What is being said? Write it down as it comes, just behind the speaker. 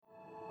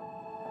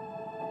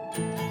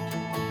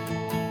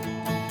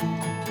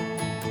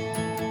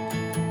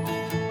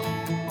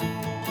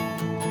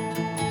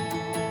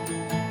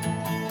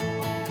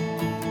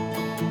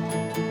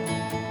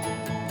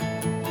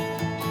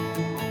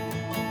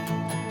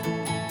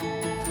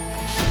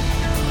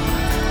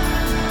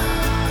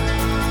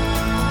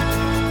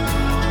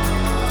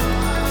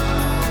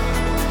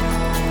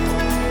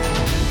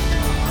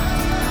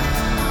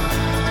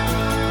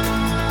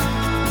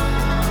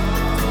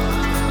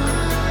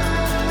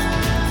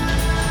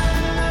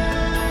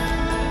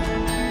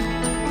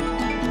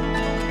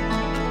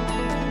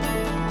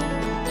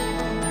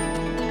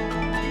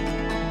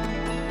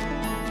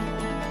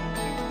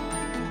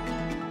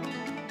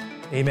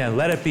Amen.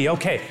 Let it be.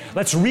 Okay,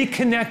 let's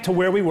reconnect to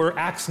where we were,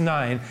 Acts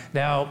 9.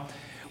 Now,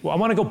 I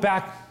want to go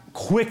back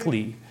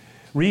quickly,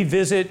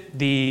 revisit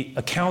the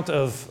account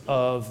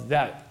of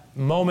that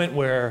moment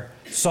where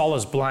Saul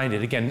is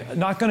blinded. Again,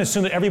 not going to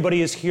assume that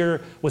everybody was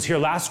here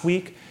last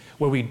week,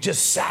 where we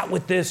just sat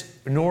with this,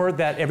 nor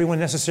that everyone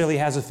necessarily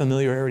has a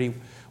familiarity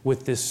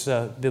with this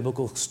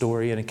biblical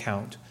story and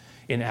account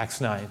in Acts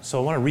 9. So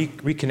I want to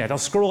reconnect. I'll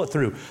scroll it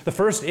through. The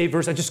first 8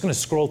 verses, I'm just going to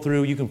scroll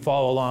through. You can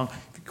follow along.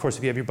 Of course,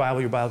 if you have your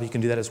Bible, you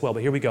can do that as well.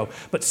 But here we go.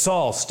 But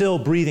Saul, still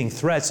breathing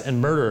threats and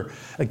murder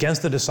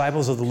against the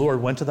disciples of the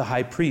Lord, went to the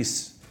high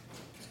priest.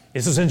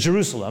 This was in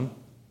Jerusalem.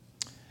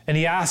 And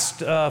he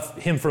asked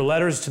him for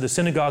letters to the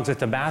synagogues at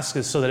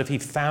Damascus so that if he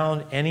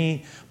found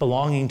any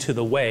belonging to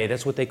the way,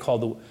 that's what they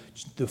called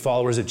the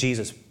followers of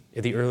Jesus.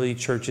 At the early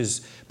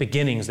church's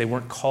beginnings, they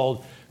weren't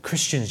called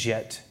Christians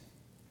yet.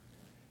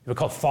 They were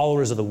called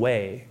followers of the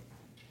way.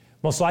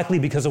 Most likely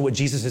because of what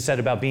Jesus had said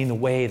about being the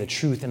way, the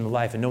truth, and the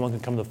life, and no one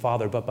can come to the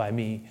Father but by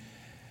me.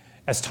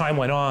 As time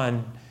went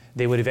on,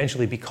 they would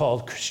eventually be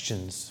called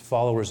Christians,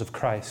 followers of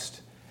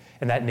Christ,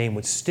 and that name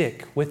would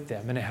stick with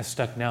them, and it has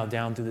stuck now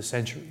down through the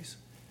centuries.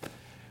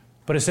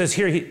 But it says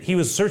here, he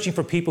was searching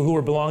for people who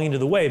were belonging to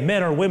the way,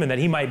 men or women, that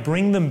he might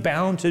bring them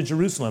bound to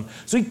Jerusalem.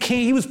 So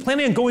he was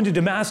planning on going to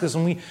Damascus.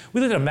 And we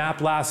looked at a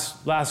map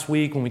last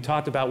week when we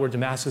talked about where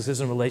Damascus is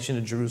in relation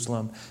to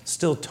Jerusalem.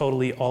 Still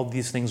totally, all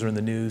these things are in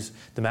the news.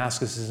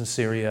 Damascus is in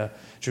Syria,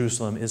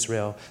 Jerusalem,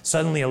 Israel.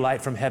 Suddenly a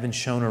light from heaven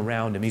shone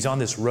around him. He's on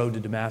this road to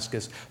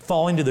Damascus.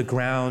 Falling to the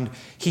ground,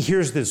 he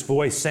hears this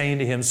voice saying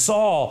to him,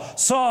 Saul,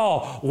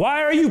 Saul,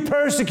 why are you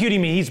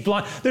persecuting me? He's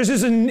blind. There's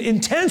this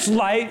intense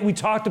light. We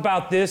talked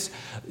about this.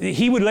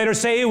 He would later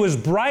say it was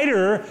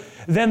brighter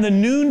than the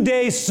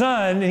noonday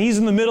sun, and he's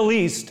in the Middle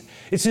East.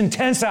 It's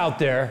intense out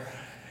there.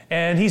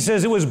 And he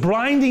says it was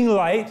blinding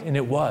light, and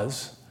it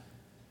was.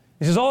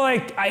 He says,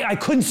 I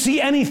couldn't see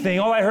anything.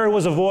 All I heard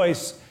was a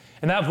voice.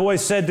 And that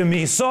voice said to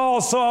me,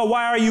 Saul, Saul,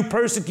 why are you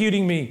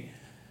persecuting me?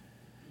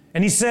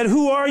 And he said,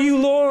 who are you,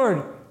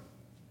 Lord?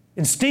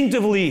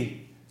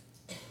 Instinctively.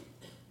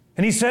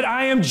 And he said,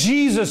 I am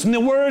Jesus. And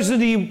the words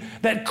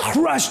that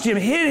crushed him,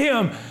 hit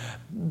him,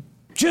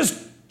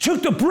 just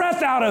took the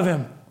breath out of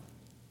him.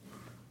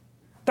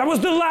 That was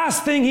the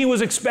last thing he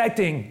was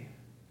expecting.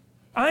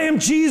 I am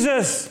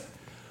Jesus,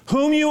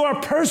 whom you are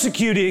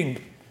persecuting.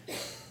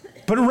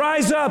 But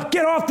rise up,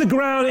 get off the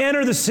ground,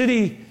 enter the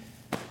city.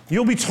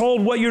 You'll be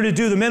told what you're to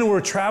do. The men who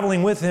were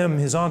traveling with him,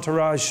 his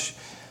entourage,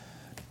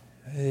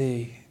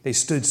 they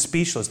stood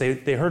speechless.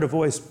 They heard a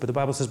voice, but the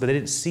Bible says, but they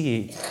didn't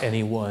see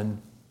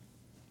anyone.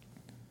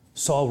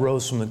 Saul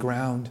rose from the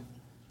ground,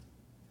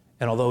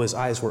 and although his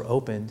eyes were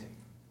opened,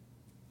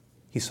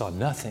 he saw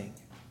nothing.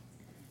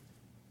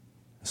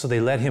 So they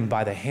led him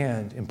by the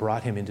hand and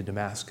brought him into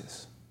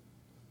Damascus.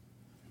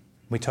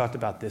 We talked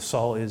about this.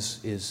 Saul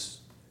is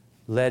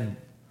led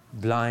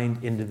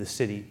blind into the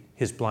city,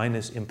 his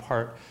blindness in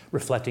part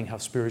reflecting how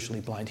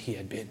spiritually blind he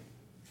had been.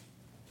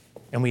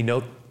 And we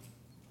note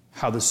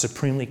how the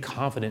supremely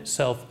confident,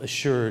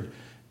 self-assured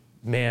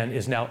man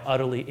is now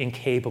utterly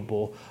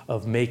incapable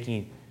of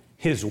making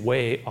his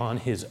way on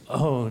his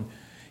own.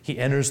 He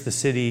enters the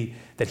city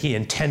that he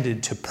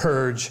intended to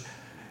purge,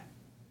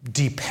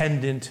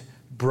 dependent,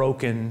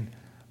 broken,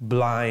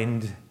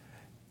 blind,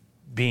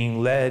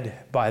 being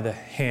led by the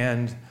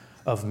hand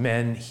of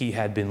men he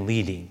had been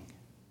leading.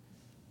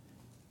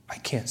 I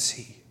can't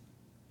see.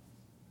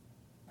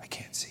 I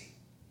can't see.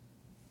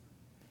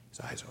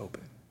 His eyes are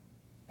open.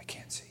 I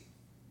can't see.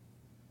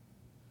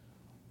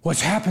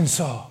 What's happened,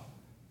 Saul?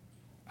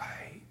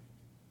 I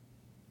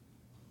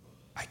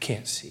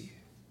can't see.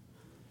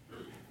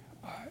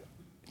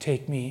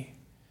 Take me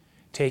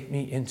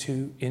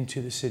into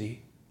the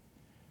city.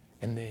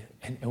 And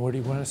where do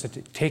you want us to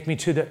take me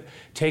to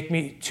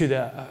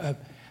the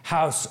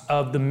house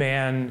of the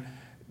man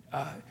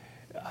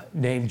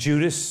named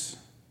Judas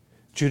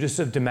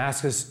of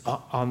Damascus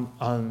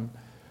on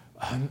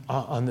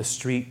the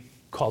street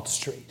called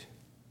Straight.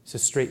 It's a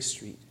straight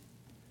street,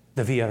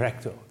 the Via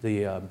Recto.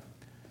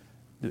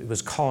 It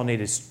was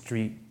colonnaded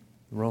street,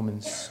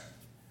 Romans.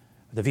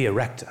 The Via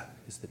Recta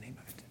is the name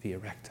of it, Via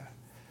Recta.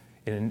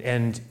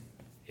 And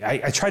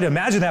I try to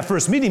imagine that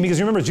first meeting because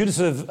remember Judas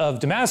of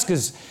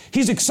Damascus,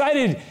 he's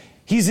excited.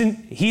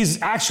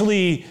 He's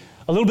actually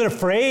a little bit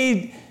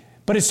afraid,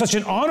 but it's such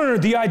an honor,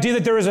 the idea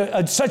that there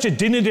is such a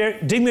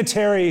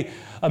dignitary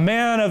a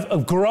man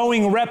of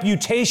growing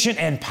reputation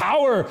and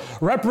power,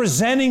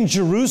 representing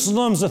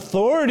Jerusalem's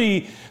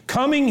authority,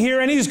 coming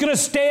here, and he's going to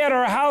stay at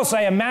our house.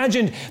 I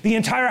imagined the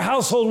entire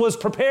household was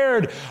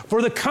prepared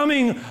for the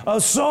coming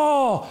of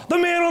Saul, the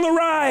man on the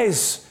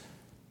rise.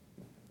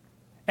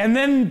 And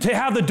then to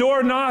have the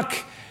door knock,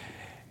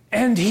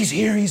 and he's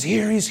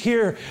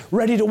here,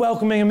 ready to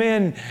welcome him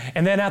in.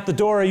 And then at the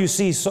door you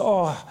see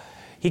Saul.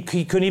 He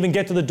couldn't even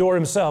get to the door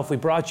himself. We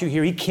brought you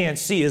here. He can't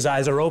see. His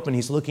eyes are open.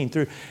 He's looking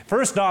through.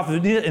 First off,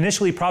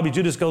 initially probably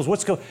Judas goes,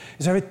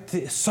 is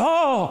everything?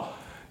 Saul,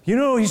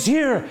 he's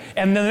here.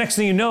 And then the next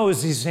thing you know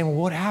is he's saying, well,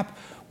 what happened?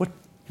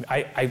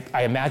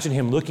 I imagine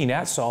him looking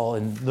at Saul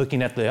and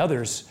looking at the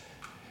others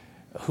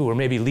who were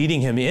maybe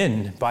leading him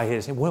in by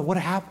his, what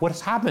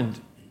has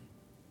happened?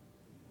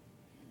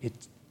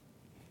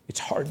 It's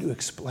hard to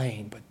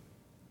explain, but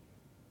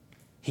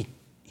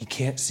he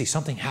can't see.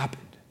 Something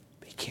happened,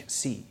 but he can't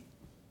see.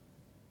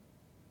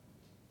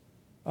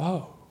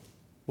 Oh,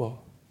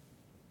 well,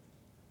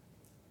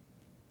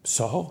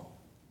 Saul,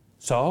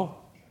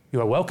 you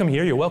are welcome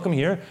here. You're welcome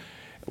here.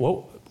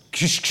 Well,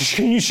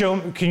 can you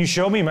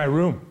show me my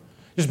room?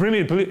 Just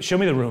show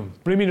me the room.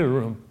 Bring me to the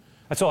room.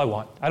 That's all I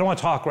want. I don't want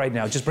to talk right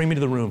now. Just bring me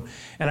to the room.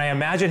 And I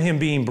imagine him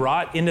being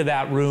brought into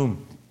that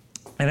room.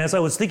 And as I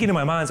was thinking in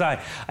my mind's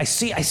eye, I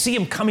see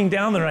him coming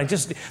down there. And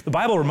the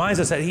Bible reminds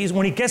us that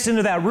when he gets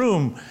into that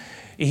room,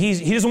 he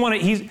doesn't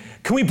want to.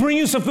 Can we bring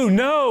you some food?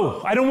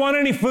 No, I don't want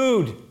any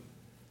food.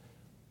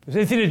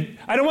 I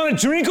don't want a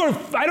drink or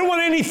I don't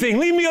want anything.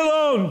 Leave me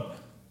alone.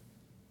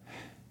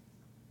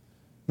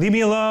 Leave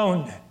me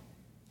alone.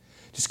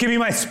 Just give me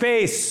my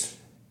space.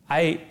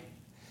 And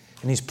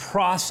he's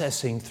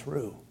processing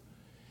through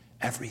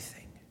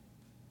everything.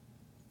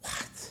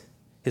 What?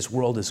 His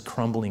world is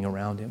crumbling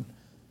around him.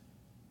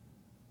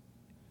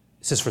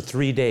 It says for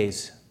 3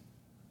 days,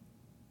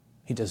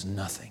 he does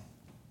nothing.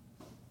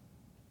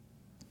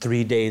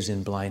 3 days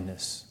in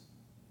blindness.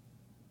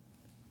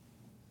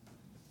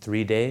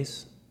 3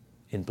 days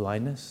in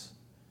blindness,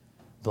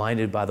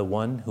 blinded by the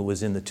one who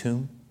was in the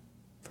tomb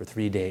for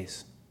 3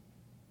 days.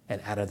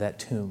 And out of that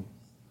tomb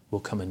will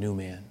come a new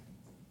man.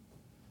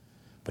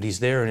 But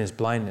he's there in his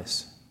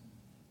blindness.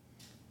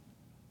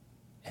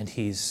 And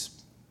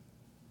he's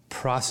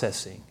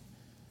processing.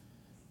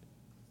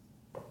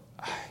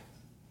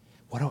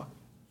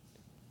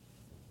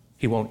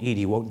 He won't eat,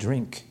 he won't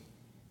drink.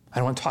 I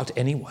don't want to talk to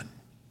anyone.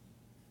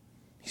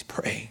 He's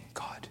praying,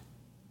 God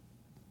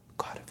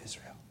of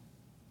Israel.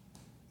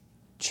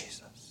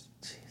 Jesus.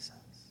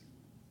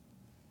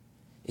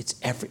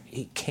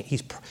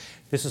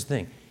 This is the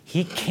thing.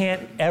 He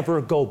can't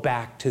ever go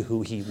back to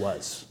who he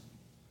was.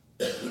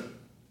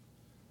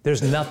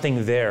 There's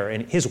nothing there,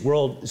 and his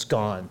world is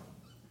gone.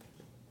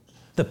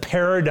 The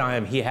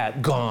paradigm he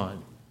had,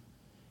 gone.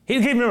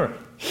 Remember,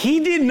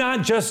 he did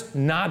not just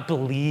not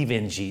believe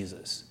in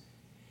Jesus.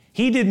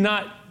 He did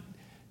not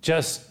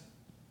just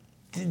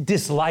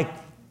dislike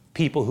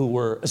people who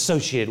were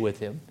associated with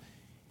him.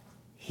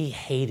 He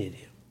hated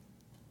him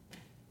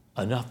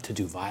enough to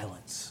do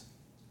violence.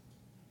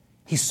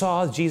 He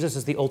saw Jesus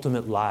as the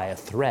ultimate lie, a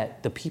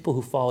threat. The people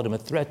who followed him, a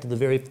threat to the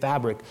very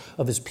fabric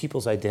of his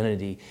people's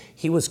identity.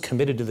 He was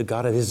committed to the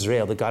God of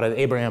Israel, the God of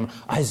Abraham,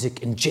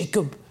 Isaac, and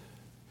Jacob.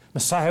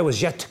 Messiah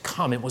was yet to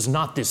come. It was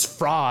not this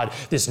fraud,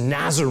 this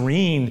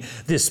Nazarene,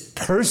 this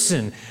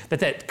person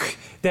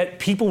that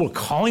people were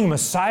calling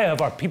Messiah of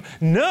our people.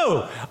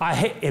 No,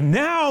 and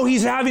now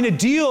he's having to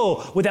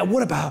deal with that.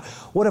 What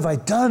have I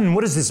done?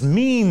 What does this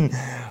mean?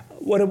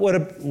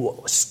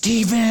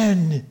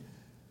 Stephen.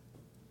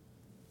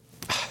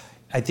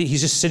 I think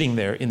he's just sitting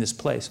there in this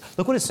place.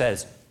 Look what it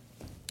says.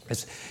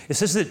 It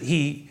says that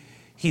he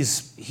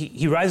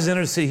rises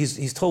into the city.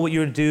 He's told what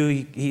you're to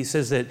do. He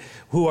says that,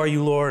 who are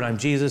you, Lord? I'm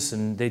Jesus.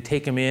 And they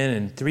take him in.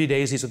 And 3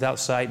 days he's without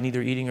sight,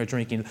 neither eating or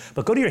drinking.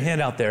 But go to your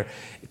handout there,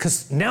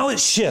 because now it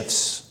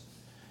shifts.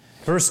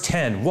 Verse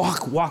 10,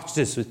 watch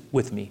this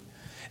with me.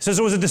 It says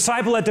there was a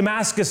disciple at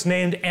Damascus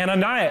named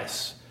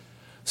Ananias.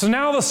 So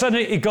now all of a sudden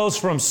it goes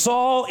from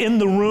Saul in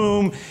the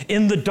room,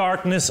 in the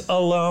darkness,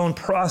 alone,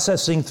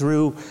 processing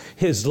through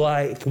his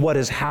life, what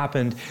has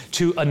happened,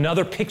 to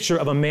another picture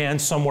of a man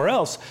somewhere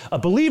else, a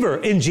believer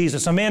in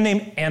Jesus, a man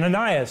named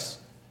Ananias.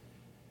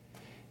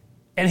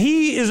 And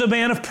he is a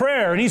man of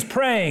prayer, and he's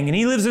praying, and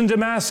he lives in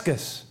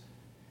Damascus.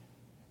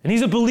 And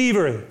he's a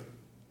believer.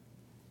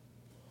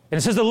 And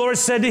it says the Lord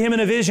said to him in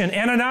a vision,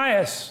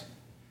 Ananias.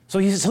 So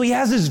he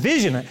has this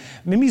vision.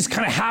 Maybe he's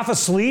kind of half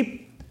asleep.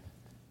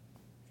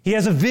 He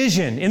has a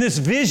vision. In his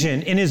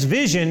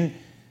vision,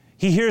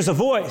 he hears a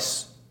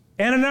voice.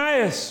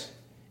 Ananias.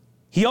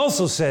 He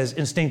also says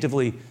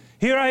instinctively,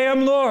 here I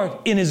am, Lord,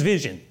 in his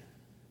vision.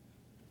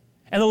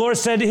 And the Lord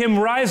said to him,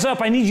 rise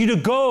up, I need you to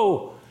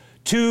go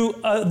to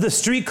the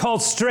street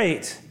called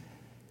Straight.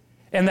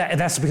 And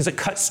that's because it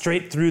cuts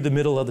straight through the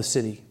middle of the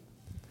city.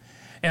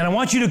 And I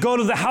want you to go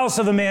to the house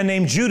of a man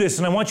named Judas,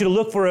 and I want you to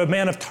look for a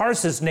man of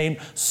Tarsus named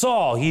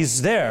Saul.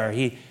 He's there.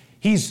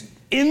 He's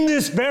in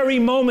this very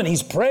moment,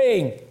 he's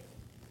praying.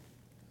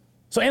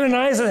 So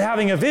Ananias is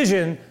having a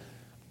vision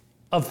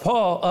of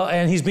Paul,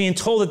 and he's being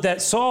told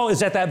that Saul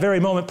is at that very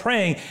moment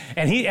praying,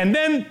 and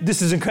then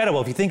this is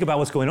incredible if you think about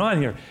what's going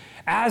on here.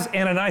 As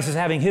Ananias is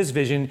having his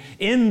vision,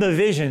 in the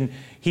vision,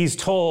 he's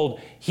told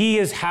he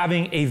is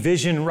having a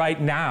vision right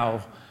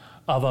now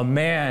of a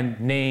man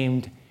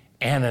named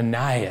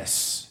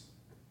Ananias.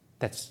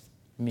 That's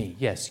me,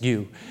 yes,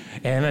 you.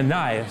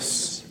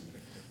 Ananias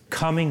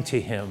coming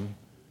to him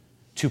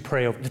to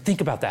pray over.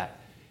 Think about that.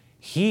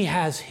 He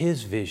has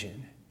his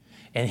vision,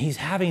 and he's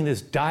having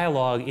this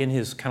dialogue in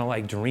his kind of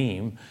like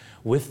dream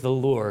with the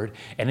Lord.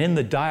 And in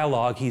the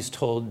dialogue, he's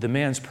told the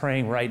man's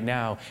praying right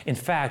now. In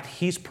fact,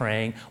 he's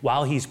praying.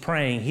 While he's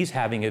praying, he's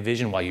having a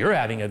vision. While you're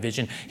having a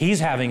vision, he's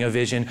having a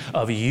vision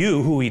of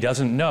you, who he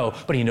doesn't know,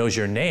 but he knows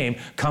your name,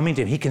 coming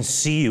to him. He can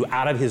see you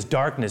out of his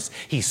darkness.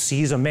 He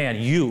sees a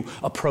man, you,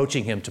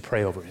 approaching him to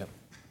pray over him.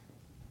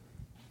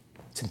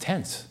 It's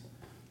intense.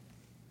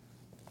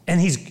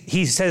 And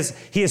he says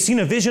he has seen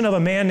a vision of a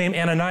man named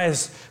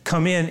Ananias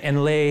come in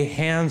and lay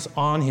hands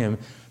on him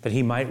that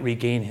he might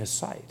regain his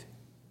sight.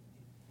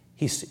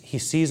 He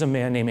sees a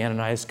man named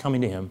Ananias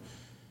coming to him.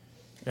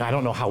 And I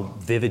don't know how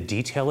vivid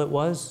detail it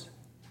was.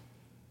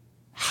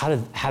 How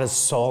does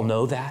Saul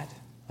know that?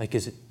 Like,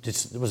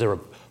 was there a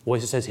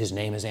voice that says his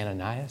name is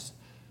Ananias?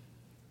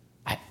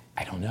 I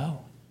don't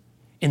know.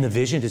 In the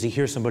vision, does he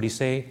hear somebody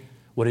say,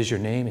 what is your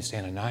name? It's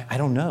Ananias. I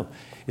don't know.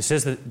 It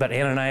says that, but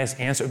Ananias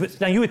answered. But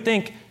now you would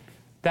think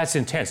that's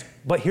intense.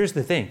 But here's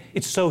the thing.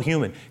 It's so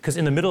human. Because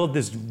in the middle of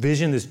this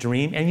vision, this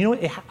dream, and you know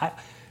what?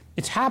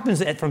 It happens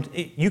that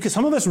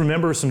some of us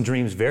remember some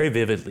dreams very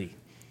vividly.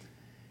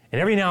 And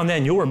every now and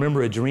then you'll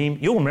remember a dream,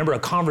 you'll remember a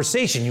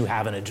conversation you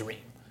have in a dream.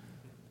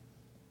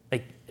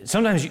 Like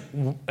sometimes, I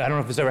don't know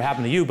if it's ever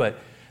happened to you, but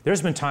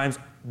there's been times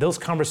those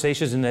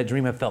conversations in that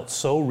dream have felt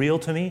so real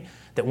to me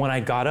that when I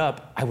got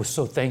up, I was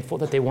so thankful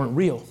that they weren't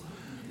real.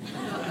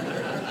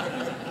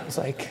 It's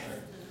like,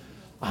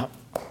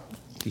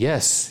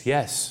 yes.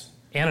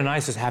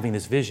 Ananias is having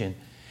this vision.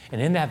 And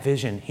in that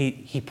vision,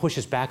 he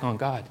pushes back on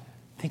God.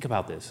 Think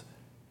about this.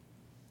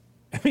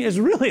 I mean, it's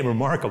really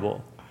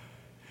remarkable.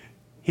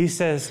 He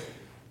says,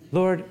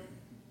 Lord,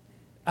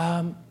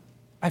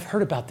 I've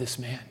heard about this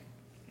man.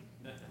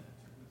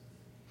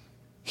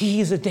 He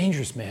is a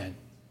dangerous man.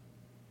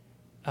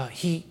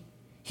 He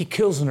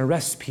kills and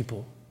arrests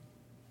people.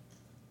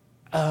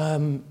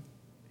 And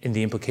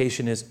the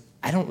implication is,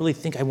 I don't really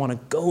think I want to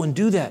go and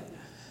do that.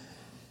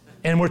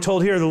 And we're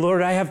told here, the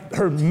Lord, I have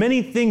heard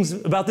many things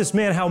about this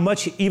man, how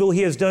much evil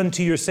he has done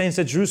to your saints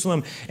at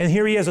Jerusalem. And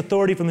here he has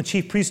authority from the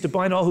chief priest to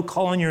bind all who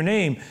call on your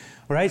name.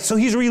 Right? So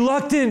he's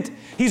reluctant.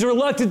 He's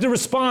reluctant to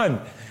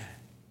respond.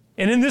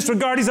 And in this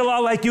regard, he's a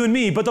lot like you and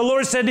me. But the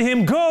Lord said to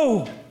him,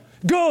 go,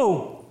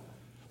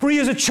 for he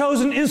is a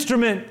chosen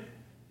instrument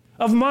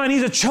of mine.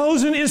 He's a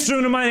chosen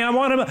instrument of mine.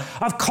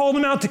 I've called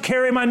him out to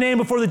carry my name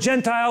before the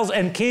Gentiles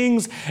and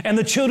kings and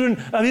the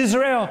children of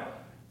Israel.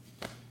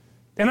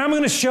 And I'm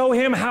going to show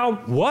him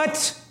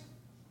what?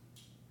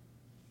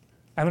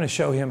 I'm going to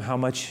show him how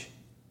much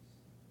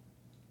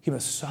he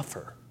must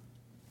suffer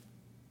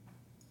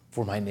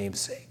for my name's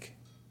sake,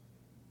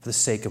 for the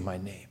sake of my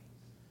name.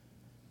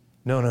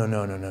 No.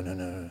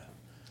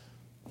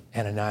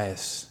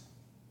 Ananias,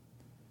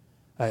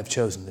 I have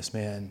chosen this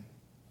man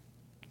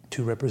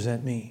to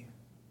represent me.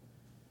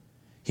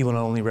 He will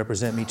not only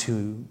represent me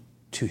to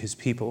his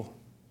people,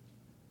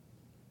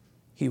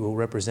 he will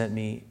represent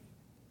me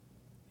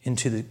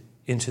into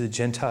the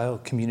Gentile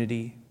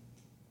community.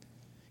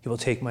 He will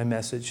take my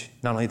message.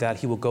 Not only that,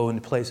 he will go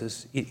into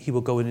places. He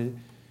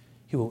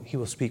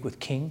will speak with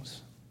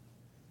kings.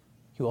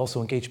 He will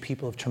also engage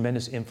people of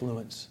tremendous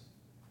influence.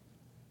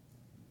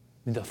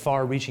 And the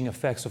far-reaching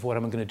effects of what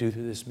I'm going to do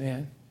through this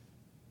man.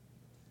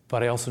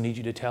 But I also need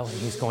you to tell him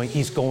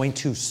he's going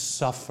to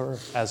suffer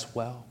as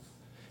well.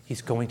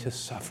 He's going to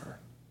suffer.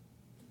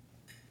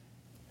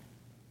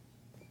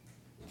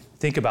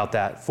 Think about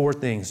that. 4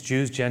 things: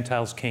 Jews,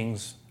 Gentiles,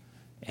 kings,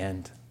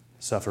 and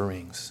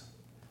sufferings.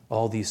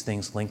 All these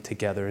things linked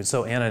together. And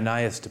so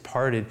Ananias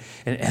departed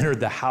and entered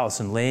the house,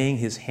 and laying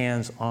his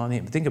hands on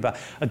him. Think about,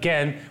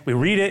 again, we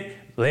read it.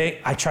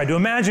 I tried to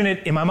imagine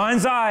it in my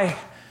mind's eye.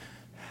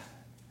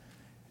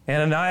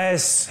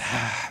 Ananias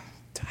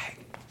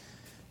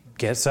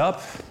gets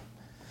up.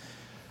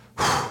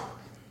 All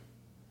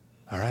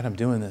right, I'm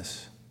doing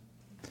this.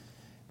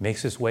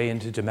 Makes his way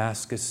into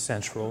Damascus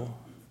Central.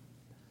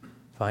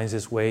 Finds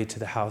his way to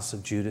the house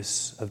of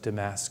Judas of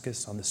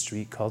Damascus on the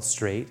street called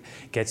Straight,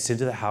 gets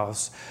into the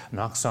house,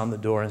 knocks on the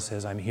door and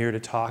says, I'm here to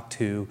talk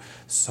to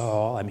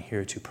Saul. I'm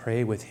here to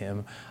pray with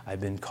him.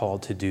 I've been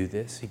called to do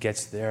this. He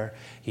gets there,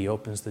 he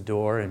opens the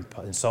door, and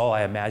Saul,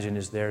 I imagine,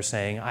 is there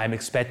saying, I'm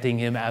expecting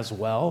him as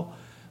well.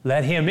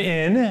 Let him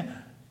in.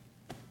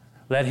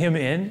 Let him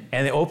in.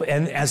 And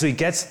as he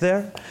gets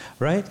there,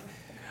 right,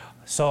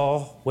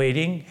 Saul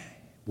waiting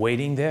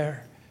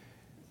there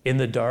in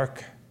the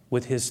dark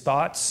with his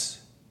thoughts,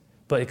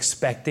 but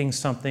expecting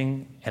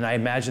something, and I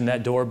imagine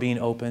that door being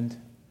opened.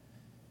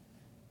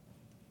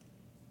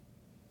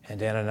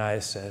 And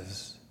Ananias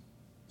says,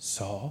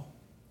 Saul?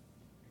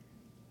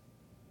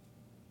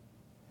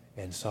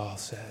 And Saul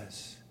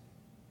says,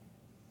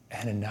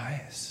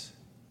 Ananias,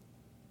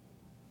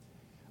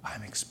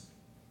 I'm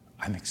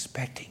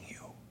expecting you.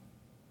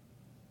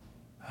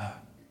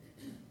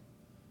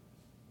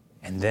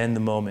 And then the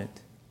moment,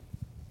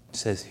 it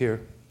says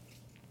here,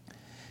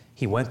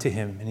 he went to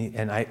him,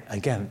 and I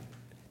again,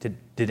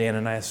 did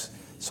Ananias,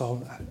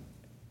 Saul,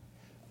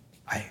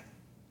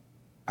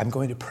 I'm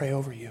going to pray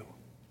over you.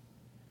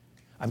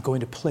 I'm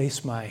going to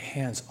place my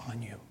hands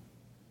on you.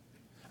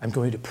 I'm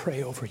going to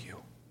pray over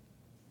you.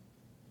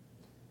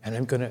 And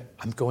I'm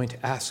going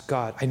to ask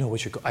God, I know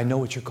what you're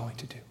going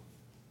to do.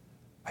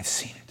 I've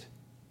seen it.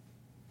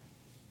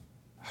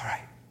 All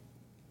right.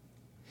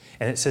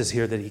 And it says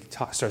here that he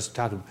starts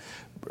talking,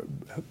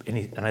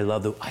 and I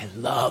love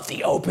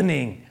the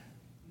opening.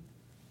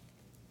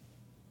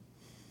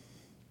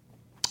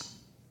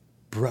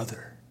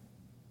 Brother,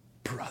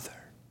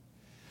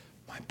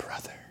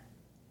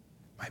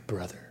 my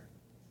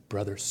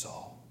brother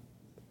Saul,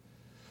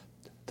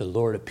 the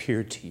Lord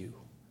appeared to you.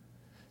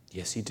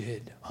 Yes, he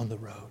did, on the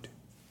road.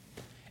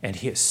 And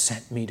he has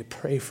sent me to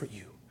pray for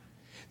you,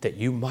 that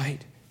you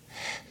might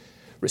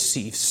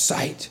receive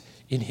sight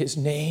in his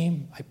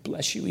name. I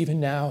bless you even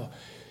now,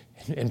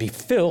 and be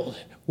filled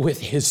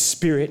with his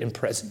spirit and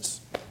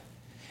presence.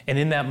 And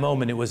in that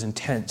moment, it was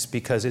intense,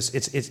 because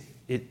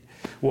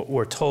what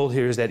we're told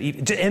here is that,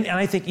 and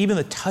I think even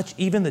the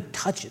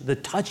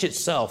touch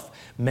itself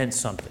meant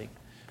something.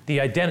 The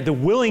identity, the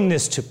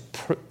willingness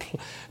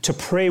to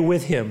pray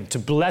with him, to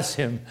bless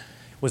him,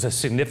 was a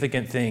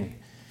significant thing.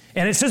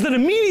 And it says that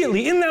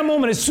immediately in that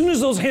moment, as soon as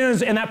those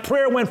hands and that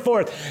prayer went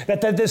forth,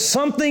 that there's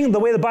something, the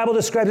way the Bible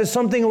describes it,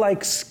 something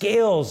like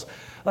scales,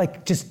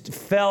 like just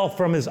fell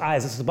from his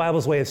eyes. This is the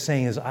Bible's way of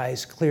saying his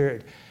eyes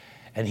cleared.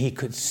 And he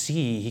could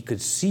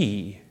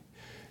see.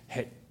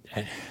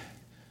 And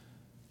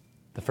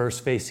the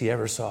first face he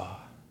ever saw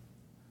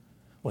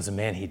was a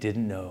man he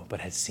didn't know but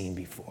had seen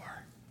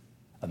before,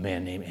 a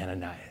man named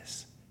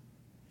Ananias.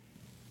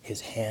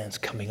 His hands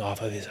coming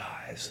off of his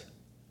eyes.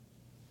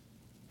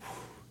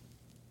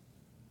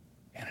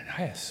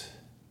 Ananias,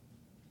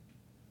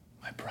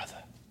 my brother.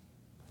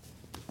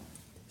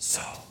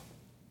 Saul,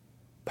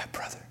 my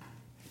brother.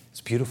 It's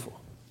beautiful,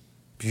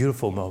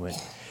 beautiful moment.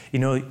 You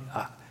know,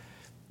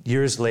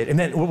 years later, and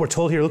then what we're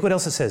told here, look what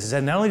else it says, is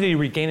that not only did he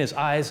regain his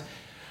eyes,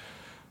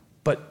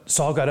 but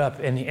Saul got up,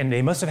 and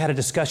they must have had a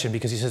discussion,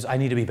 because he says, I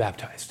need to be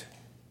baptized.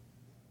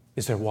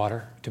 Is there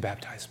water to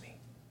baptize me?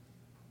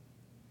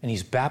 And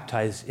he's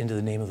baptized into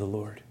the name of the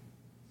Lord.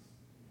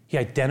 He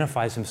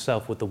identifies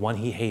himself with the one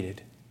he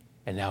hated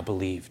and now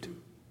believed.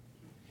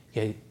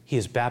 He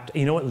is baptized.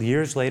 You know what?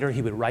 Years later,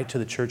 he would write to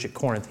the church at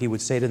Corinth. He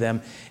would say to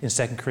them in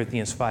 2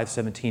 Corinthians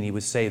 5:17, he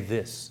would say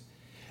this,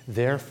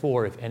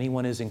 therefore, if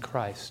anyone is in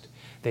Christ,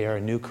 they are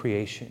a new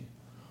creation.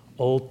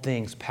 Old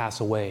things pass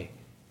away.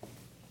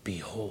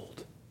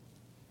 Behold,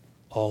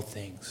 all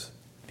things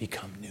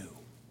become new.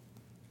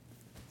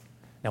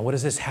 Now, what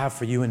does this have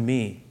for you and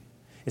me?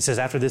 It says,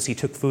 after this, he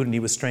took food and he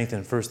was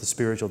strengthened. First the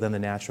spiritual, then the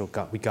natural.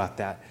 We got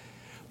that.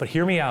 But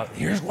hear me out.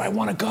 Here's where I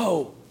want to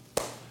go.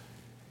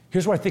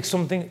 Here's where I think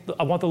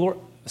I want the Lord.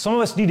 Some of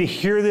us need to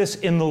hear this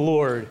in the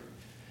Lord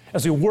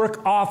as we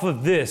work off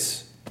of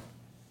this.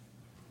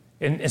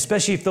 And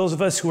especially if those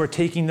of us who are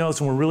taking notes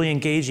and we're really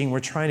engaging, we're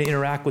trying to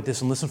interact with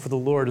this and listen for the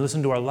Lord,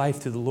 listen to our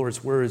life through the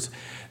Lord's words.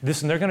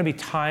 Listen, there are going to be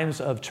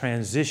times of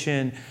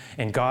transition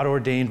and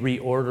God-ordained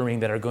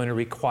reordering that are going to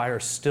require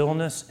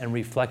stillness and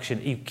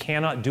reflection. You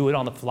cannot do it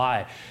on the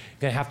fly. You're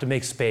going to have to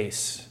make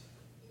space.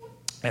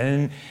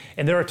 And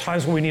there are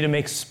times when we need to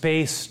make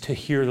space to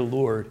hear the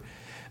Lord.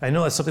 I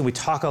know that's something we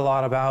talk a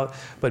lot about,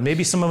 but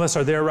maybe some of us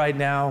are there right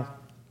now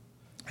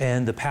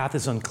and the path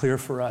is unclear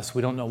for us.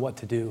 We don't know what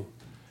to do.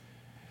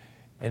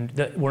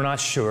 And we're not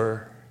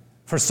sure.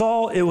 For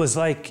Saul, it was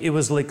like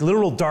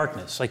literal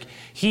darkness. Like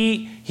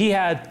he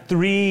had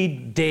 3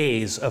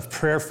 days of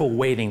prayerful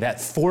waiting,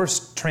 that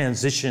forced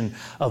transition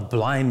of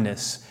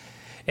blindness.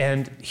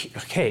 And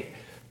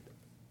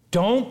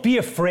don't be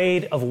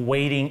afraid of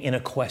waiting in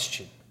a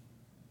question.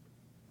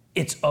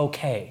 It's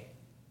okay.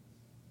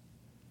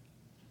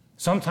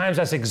 Sometimes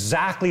that's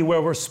exactly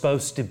where we're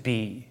supposed to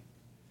be.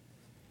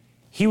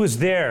 He was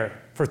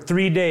there for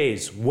 3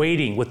 days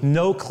waiting with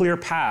no clear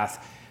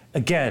path.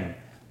 Again,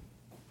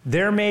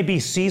 there may be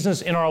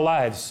seasons in our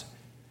lives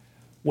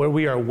where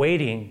we are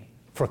waiting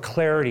for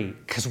clarity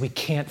because we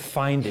can't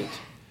find it.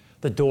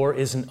 The door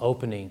isn't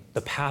opening. The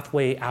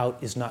pathway out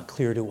is not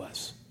clear to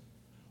us.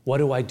 What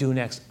do I do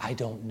next? I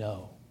don't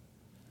know.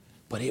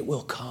 But it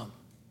will come.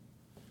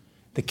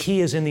 The key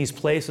is in these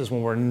places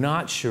when we're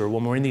not sure,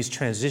 when we're in these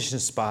transition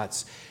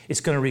spots, it's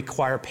going to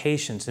require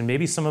patience. And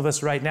maybe some of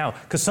us right now,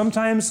 because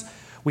sometimes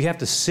we have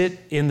to sit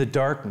in the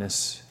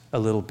darkness a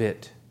little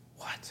bit.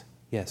 What?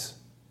 Yes.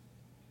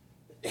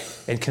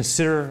 And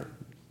consider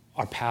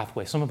our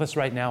pathway. Some of us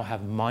right now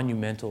have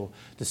monumental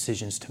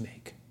decisions to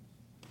make,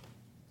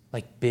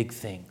 like big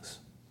things.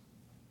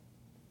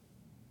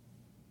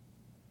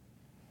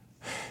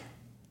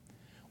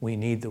 We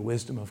need the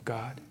wisdom of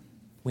God.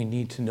 We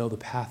need to know the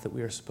path that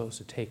we are supposed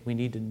to take. We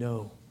need to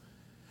know.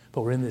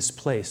 But we're in this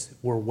place.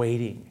 We're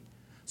waiting.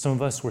 Some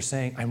of us were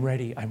saying, I'm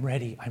ready, I'm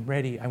ready, I'm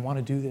ready, I want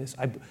to do this.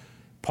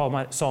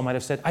 Saul might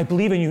have said, I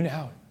believe in you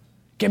now.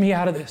 Get me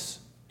out of this.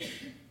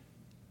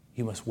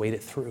 You must wait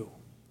it through.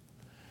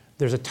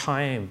 There's a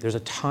time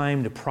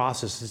to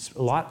process.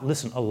 A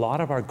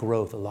lot of our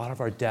growth, a lot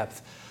of our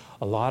depth,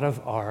 a lot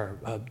of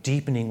our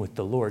deepening with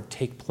the Lord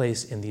take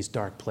place in these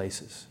dark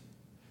places.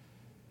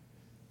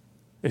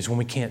 It's when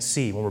we can't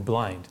see, when we're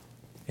blind,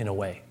 in a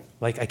way.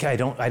 Like I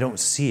don't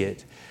see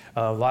it.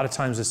 A lot of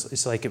times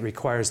it's like it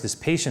requires this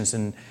patience,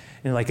 and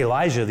like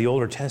Elijah, the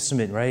Older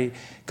Testament, right?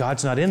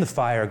 God's not in the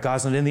fire,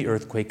 God's not in the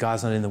earthquake,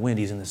 God's not in the wind,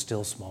 he's in the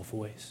still small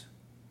voice.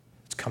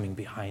 It's coming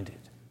behind it.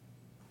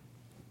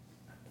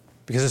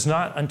 Because it's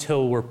not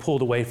until we're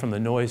pulled away from the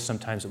noise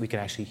sometimes that we can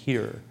actually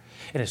hear,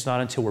 and it's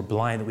not until we're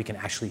blind that we can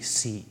actually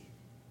see.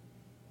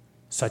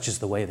 Such is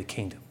the way of the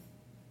kingdom.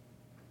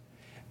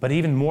 But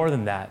even more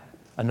than that,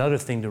 another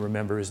thing to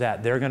remember is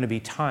that there are going to be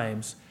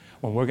times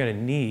when we're going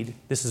to need,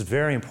 this is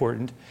very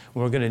important,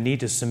 when we're going to need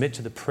to submit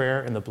to the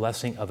prayer and the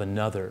blessing of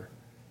another.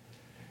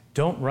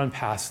 Don't run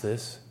past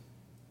this.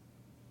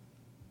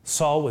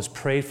 Saul was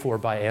prayed for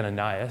by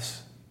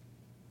Ananias.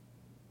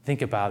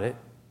 Think about it.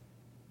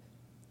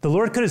 The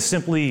Lord could have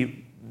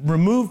simply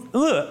removed,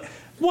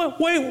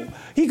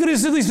 he could have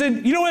simply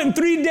said, you know what, in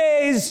 3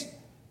 days,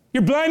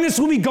 your blindness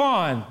will be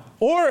gone.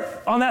 Or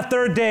on that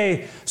third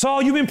day,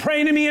 Saul, you've been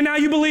praying to me and now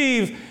you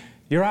believe.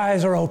 Your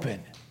eyes are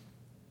open.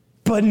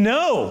 But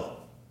no.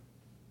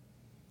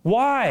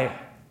 Why?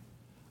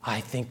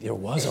 I think there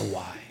was a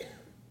why.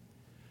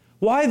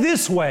 Why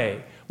this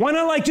way? Why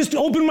not just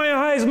open my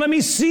eyes and let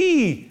me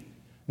see?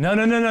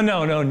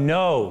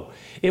 No.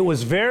 It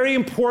was very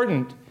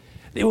important.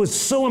 It was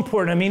so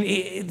important. I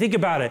mean, think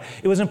about it.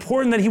 It was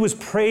important that he was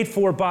prayed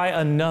for by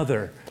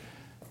another.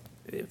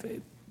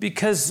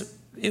 Because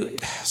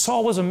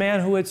Saul was a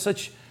man who had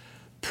such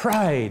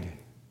pride.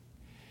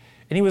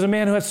 And he was a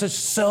man who had such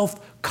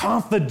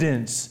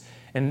self-confidence.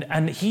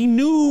 And he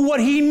knew what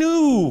he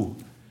knew.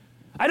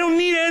 I don't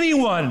need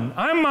anyone.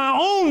 I'm my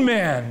own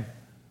man.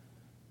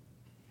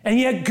 And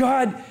yet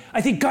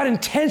I think God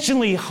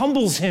intentionally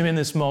humbles him in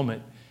this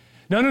moment.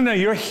 No,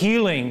 your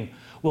healing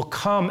will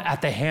come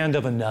at the hand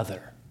of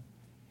another.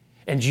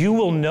 And you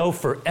will know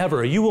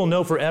forever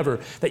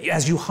that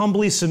as you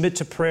humbly submit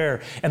to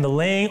prayer and the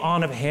laying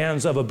on of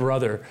hands of a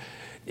brother,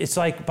 it's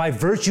like by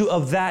virtue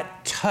of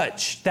that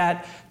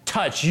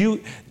touch,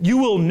 you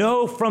will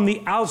know from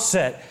the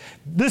outset,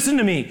 listen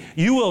to me,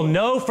 you will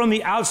know from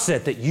the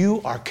outset that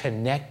you are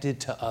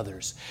connected to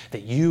others,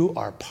 that you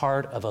are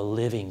part of a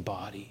living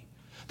body,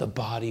 the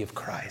body of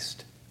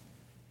Christ.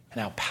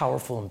 And how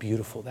powerful and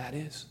beautiful that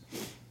is.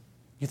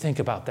 You think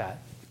about that.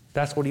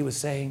 That's what he was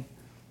saying.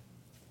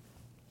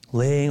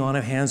 Laying on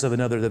the hands of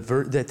another,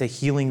 that the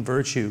healing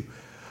virtue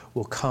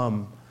will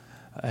come.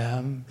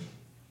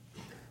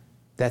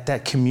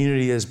 That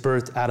community is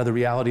birthed out of the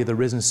reality of the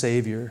risen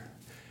Savior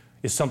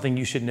is something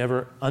you should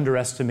never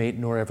underestimate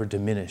nor ever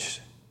diminish,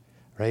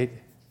 right?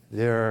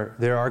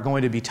 There are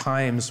going to be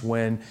times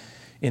when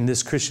in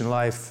this Christian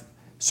life,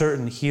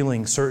 certain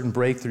healing, certain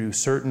breakthrough,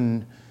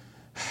 certain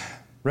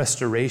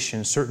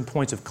restoration, certain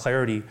points of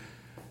clarity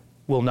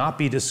will not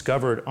be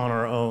discovered on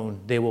our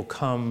own. They will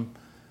come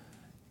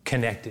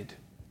connected.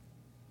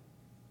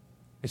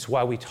 It's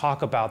why we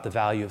talk about the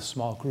value of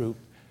small group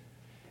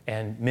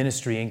and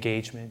ministry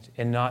engagement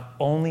and not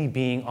only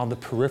being on the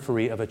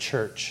periphery of a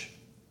church,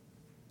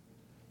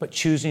 but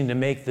choosing to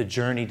make the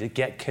journey to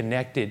get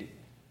connected.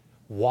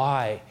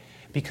 Why?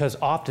 Because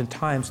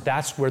oftentimes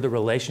that's where the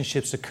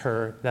relationships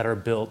occur that are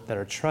built, that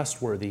are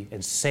trustworthy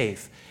and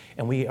safe,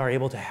 and we are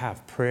able to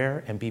have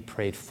prayer and be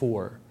prayed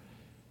for.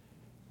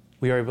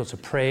 We are able to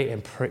pray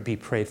and be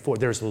prayed for.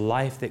 There's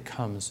life that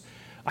comes.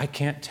 I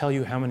can't tell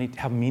you how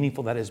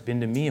meaningful that has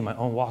been to me in my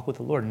own walk with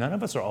the Lord. None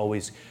of us are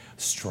always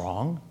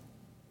strong.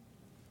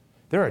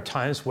 There are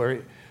times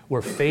where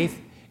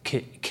faith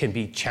can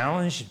be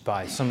challenged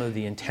by some of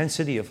the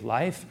intensity of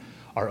life.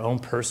 Our own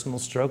personal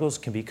struggles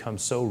can become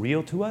so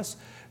real to us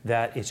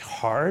that it's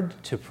hard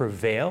to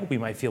prevail. We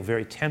might feel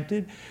very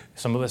tempted.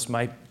 Some of us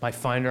might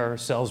find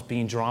ourselves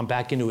being drawn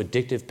back into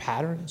addictive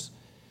patterns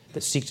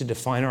that seek to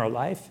define our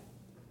life.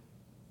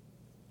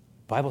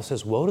 The Bible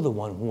says, woe to the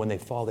one who when they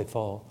fall,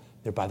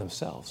 they're by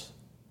themselves.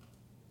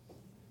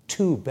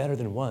 Two better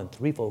than one,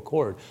 threefold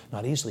cord,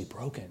 not easily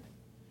broken.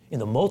 In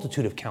the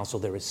multitude of counsel,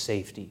 there is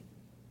safety.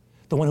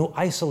 The one who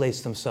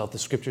isolates themselves, the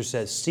scripture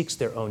says, seeks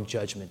their own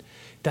judgment.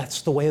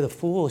 That's the way of the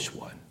foolish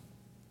one.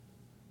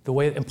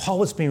 And Saul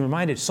was being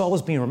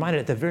reminded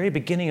at the very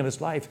beginning of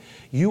his life,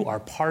 you are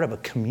part of a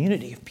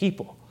community of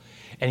people.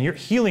 And your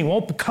healing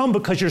won't come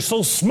because you're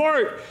so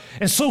smart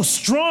and so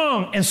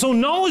strong and so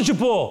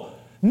knowledgeable.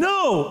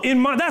 No,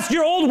 that's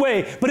your old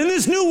way, but in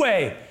this new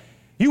way,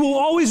 you will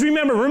always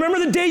remember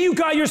the day you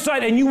got your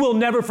sight, and you will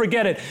never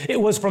forget it. It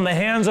was from the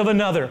hands of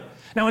another.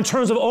 Now, in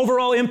terms of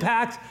overall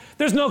impact,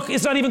 it's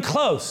not even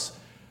close.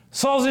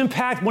 Saul's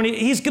impact,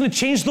 he's going to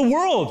change the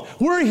world.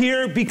 We're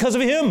here because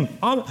of him.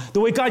 The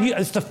way God,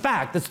 it's the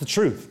fact, that's the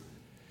truth.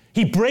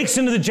 He breaks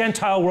into the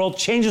Gentile world,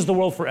 changes the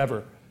world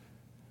forever.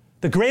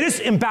 The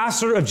greatest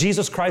ambassador of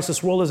Jesus Christ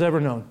this world has ever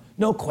known.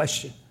 No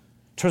question.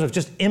 In terms of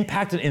just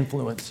impact and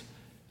influence.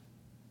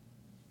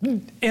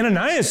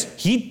 Ananias,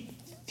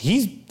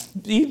 he's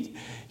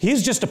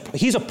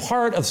a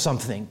part of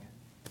something.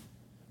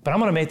 But I'm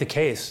going to make the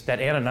case that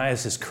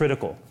Ananias is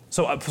critical.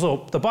 So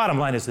the bottom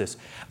line is this.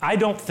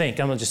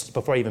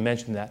 Before I even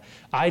mention that,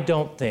 I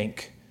don't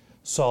think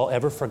Saul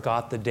ever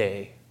forgot the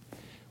day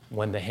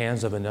when the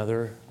hands of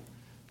another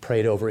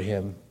prayed over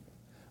him,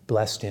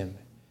 blessed him,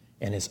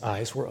 and his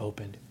eyes were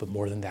opened. But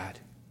more than that,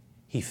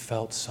 he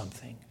felt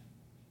something.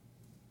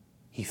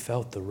 He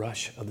felt the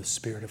rush of the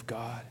Spirit of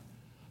God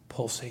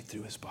pulsate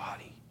through his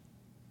body.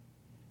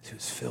 He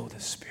was filled with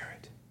his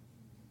Spirit.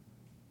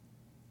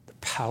 The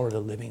power of the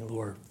living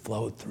Lord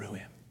flowed through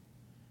him.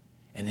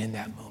 And in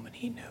that moment,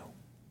 he knew.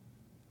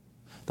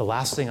 The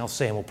last thing I'll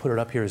say, and we'll put it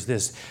up here, is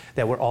this,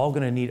 that we're all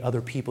going to need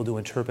other people to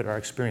interpret our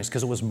experience,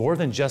 because it was more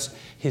than just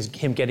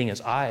him getting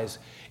his eyes.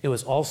 It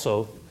was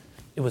also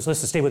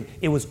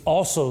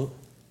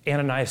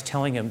Ananias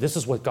telling him, this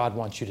is what God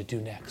wants you to do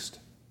next.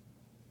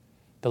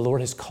 The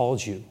Lord has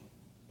called you.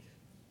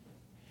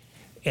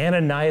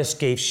 Ananias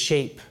gave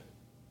shape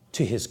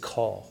to his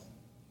call.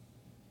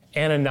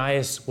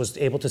 Ananias was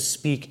able to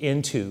speak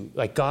into,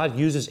 like God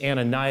uses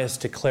Ananias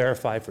to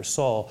clarify for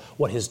Saul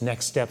what his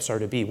next steps are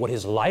to be, what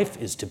his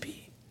life is to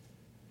be.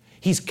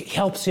 He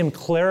helps him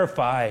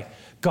clarify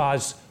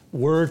God's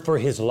word for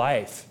his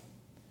life.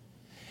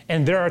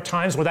 And there are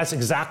times where that's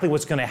exactly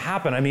what's going to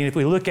happen. I mean, if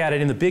we look at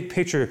it in the big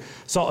picture,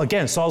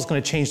 Saul's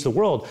going to change the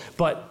world,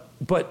 but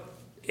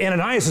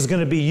Ananias is going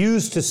to be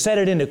used to set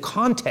it into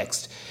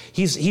context.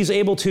 He's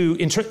able to,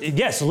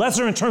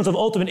 lesser in terms of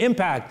ultimate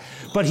impact,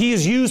 but he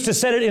is used to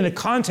set it into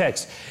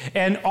context.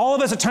 And all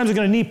of us at times are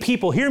going to need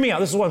people. Hear me out.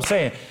 This is what I'm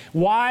saying.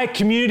 Why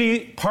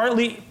community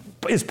partly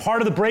is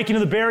part of the breaking of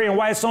the barrier and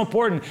why it's so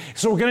important.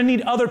 So we're going to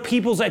need other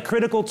peoples at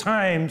critical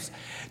times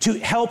to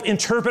help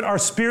interpret our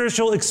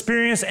spiritual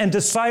experience and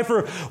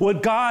decipher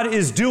what God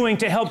is doing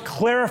to help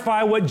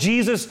clarify what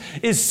Jesus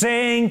is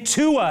saying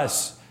to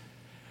us.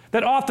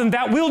 That often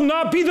that will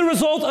not be the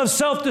result of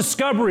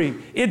self-discovery.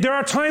 There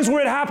are times where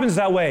it happens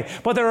that way,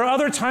 but there are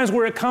other times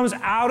where it comes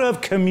out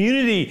of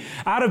community,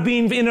 out of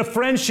being in a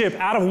friendship,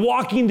 out of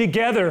walking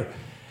together,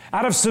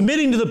 out of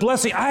submitting to the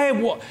blessing.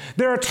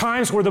 There are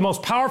times where the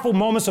most powerful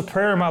moments of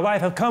prayer in my life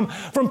have come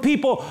from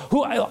people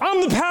who, I'm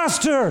the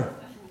pastor,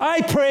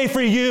 I pray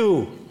for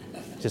you.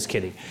 Just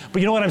kidding.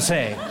 But you know what I'm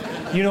saying?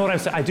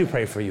 I do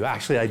pray for you.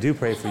 Actually, I do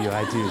pray for you.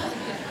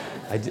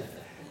 I do.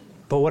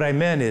 But what I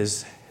meant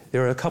is,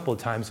 there are a couple of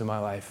times in my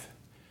life,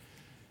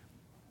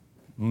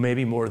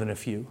 maybe more than a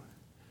few,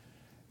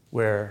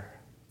 where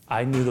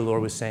I knew the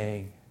Lord was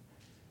saying,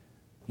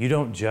 you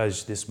don't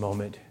judge this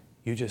moment,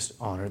 you just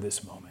honor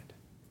this moment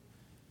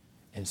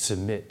and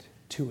submit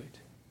to it.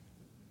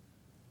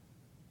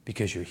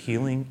 Because your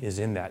healing is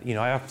in that.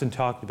 I often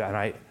talk about,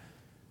 and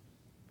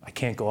I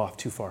can't go off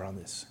too far on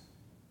this,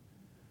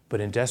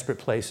 but in desperate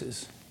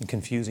places, in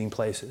confusing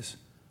places,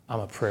 I'm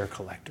a prayer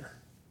collector.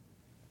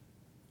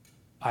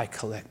 I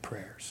collect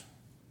prayers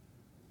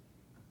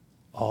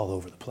all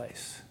over the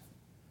place.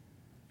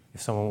 If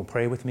someone will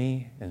pray with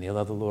me and they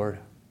love the Lord,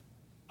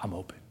 I'm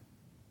open.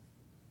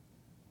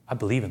 I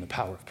believe in the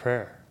power of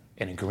prayer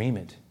and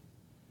agreement.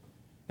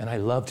 And I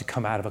love to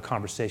come out of a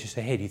conversation and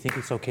say, hey, do you think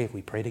it's okay if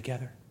we pray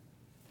together?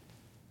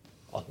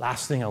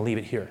 Last thing, I'll leave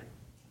it here.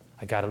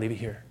 I got to leave it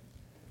here.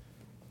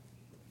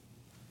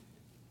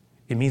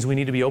 It means we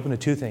need to be open to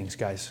two things,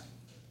 guys.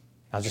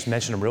 I'll just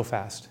mention them real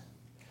fast.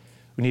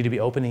 We need to be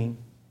open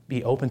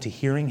to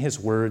hearing his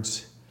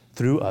words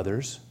through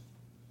others,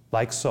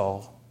 like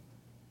Saul,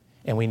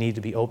 and we need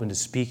to be open to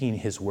speaking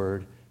his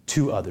word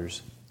to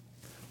others,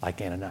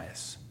 like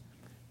Ananias.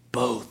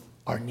 Both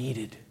are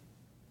needed.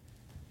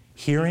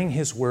 Hearing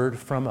his word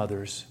from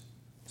others,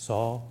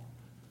 Saul,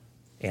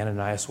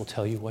 Ananias will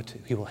tell you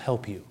he will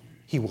help you.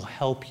 He will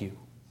help you.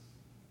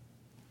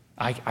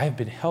 I've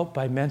been helped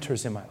by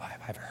mentors in my life.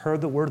 I've heard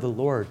the word of the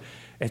Lord.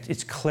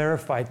 It's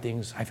clarified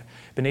things. I've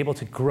been able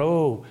to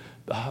grow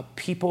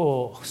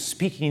people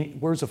speaking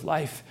words of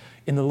life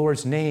in the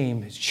Lord's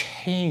name. It's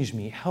changed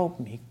me, helped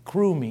me,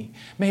 grew me,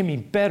 made me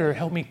better,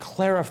 helped me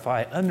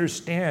clarify,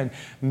 understand,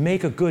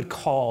 make a good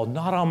call,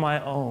 not on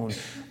my own,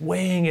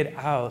 weighing it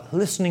out,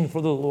 listening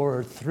for the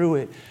Lord through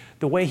it.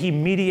 The way he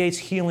mediates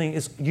healing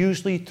is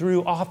usually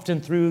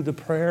often through the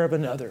prayer of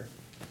another.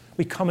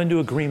 We come into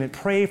agreement,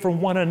 pray for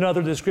one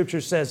another, the scripture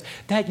says,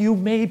 that you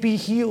may be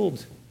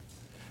healed.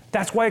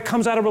 That's why it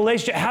comes out of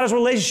relationship. How does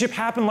relationship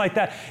happen like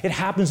that? It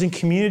happens in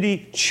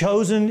community,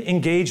 chosen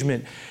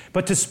engagement.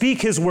 But to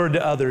speak his word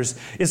to others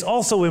is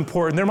also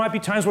important. There might be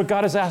times where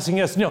God is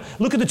asking us,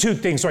 look at the two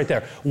things right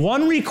there.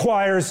 One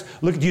requires,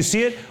 do you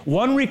see it?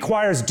 One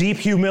requires deep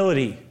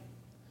humility,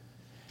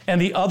 and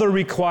the other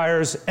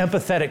requires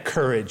empathetic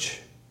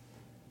courage.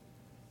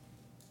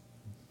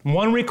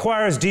 One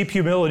requires deep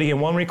humility and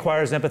one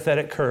requires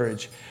empathetic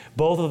courage.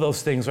 Both of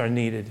those things are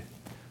needed.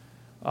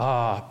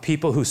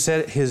 People who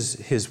set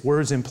his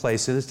words in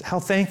place. How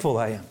thankful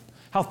I am.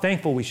 How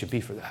thankful we should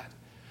be for that.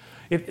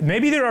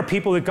 Maybe there are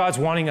people that God's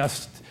wanting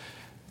us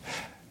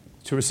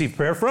to receive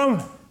prayer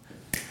from.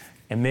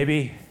 And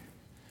maybe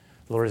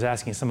the Lord is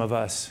asking some of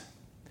us,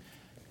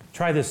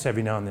 try this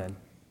every now and then.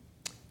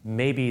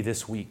 Maybe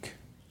this week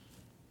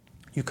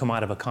you come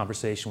out of a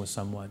conversation with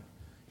someone,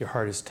 your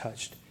heart is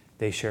touched,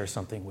 they share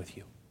something with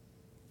you.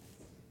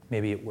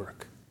 Maybe at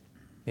work,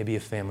 maybe a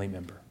family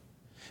member,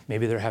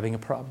 maybe they're having a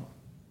problem.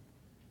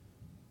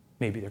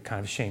 Maybe they're kind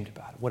of ashamed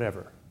about it,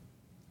 whatever.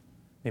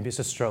 Maybe it's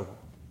a struggle.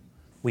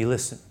 We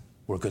listen.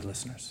 We're good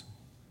listeners.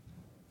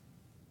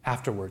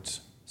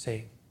 Afterwards,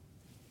 say,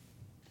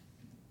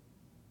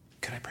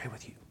 could I pray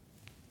with you?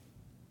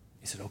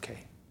 Is it okay?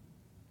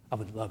 I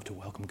would love to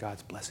welcome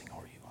God's blessing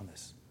over you on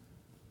this.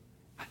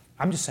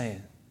 I'm just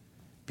saying,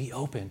 be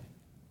open.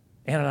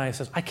 Ananias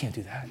says, I can't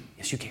do that.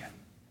 Yes, you can.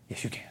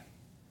 Yes, you can.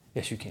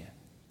 Yes, you can.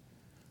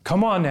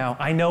 Come on now.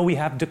 I know we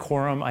have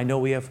decorum. I know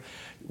we have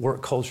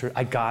work culture.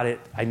 I got it.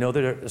 I know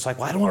that it's like,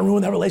 well, I don't want to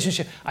ruin that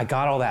relationship. I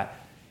got all that.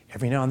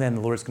 Every now and then,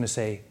 the Lord's going to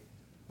say,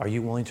 are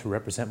you willing to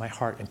represent my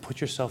heart and put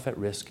yourself at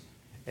risk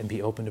and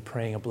be open to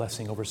praying a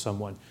blessing over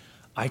someone?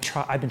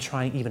 I've been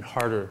trying even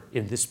harder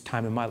in this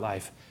time in my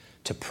life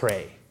to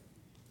pray.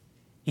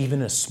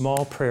 Even a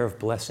small prayer of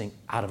blessing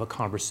out of a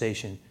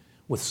conversation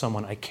with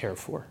someone I care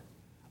for.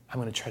 I'm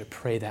going to try to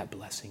pray that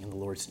blessing in the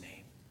Lord's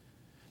name.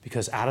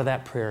 Because out of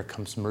that prayer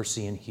comes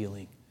mercy and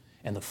healing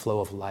and the flow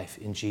of life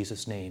in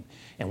Jesus' name.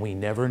 And we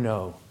never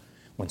know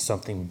when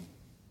something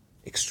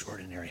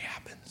extraordinary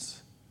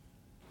happens.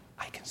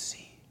 I can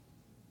see.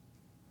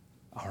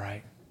 All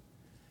right?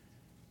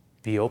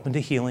 Be open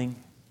to healing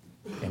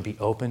and be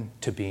open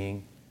to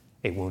being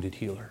a wounded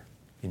healer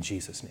in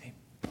Jesus' name.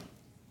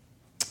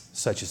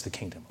 Such is the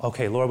kingdom.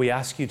 Okay, Lord, we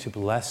ask you to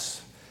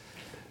bless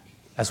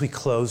as we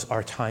close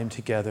our time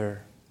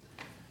together,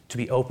 to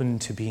be open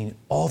to being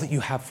all that you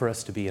have for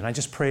us to be. And I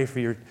just pray for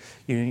you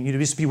to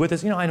just be with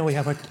us. I know we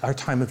have our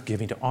time of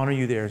giving to honor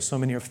you there. So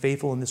many are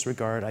faithful in this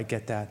regard. I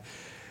get that.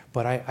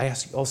 But I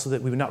ask also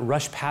that we would not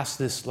rush past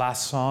this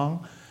last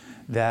song,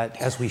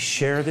 that as we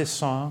share this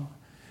song,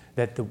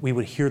 that we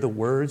would hear the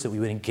words, that we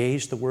would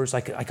engage the words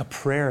like a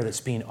prayer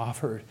that's being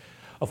offered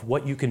of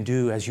what you can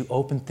do as you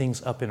open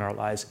things up in our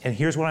lives. And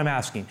here's what I'm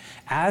asking.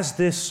 As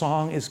this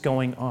song is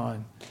going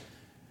on,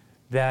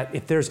 that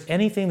if there's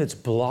anything that's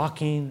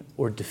blocking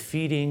or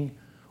defeating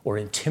or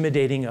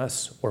intimidating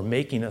us or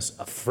making us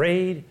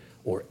afraid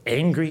or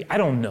angry, I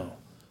don't know,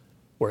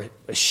 or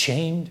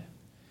ashamed,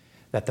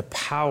 that the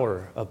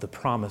power of the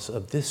promise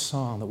of this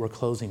song that we're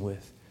closing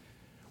with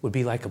would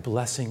be like a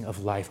blessing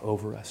of life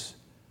over us,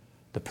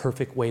 the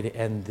perfect way to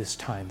end this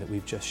time that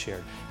we've just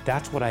shared.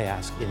 That's what I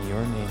ask in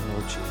your name,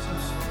 Lord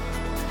Jesus.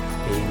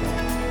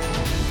 Amen.